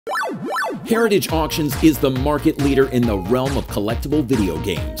Heritage Auctions is the market leader in the realm of collectible video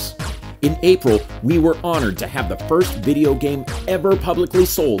games. In April, we were honored to have the first video game ever publicly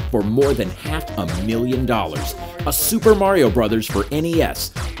sold for more than $500,000. A Super Mario Bros. For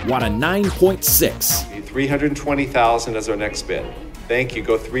NES. What a 9.6. 320,000 as our next bid. Thank you.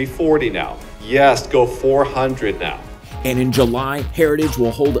 Go 340 now. Yes, go 400 now. And in July, Heritage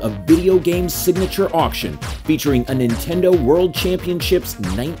will hold a video game signature auction featuring a Nintendo World Championships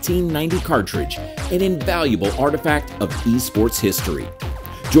 1990 cartridge, an invaluable artifact of esports history.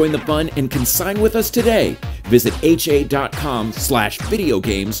 Join the fun and consign with us today. Visit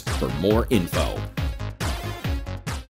ha.com/videogames for more info.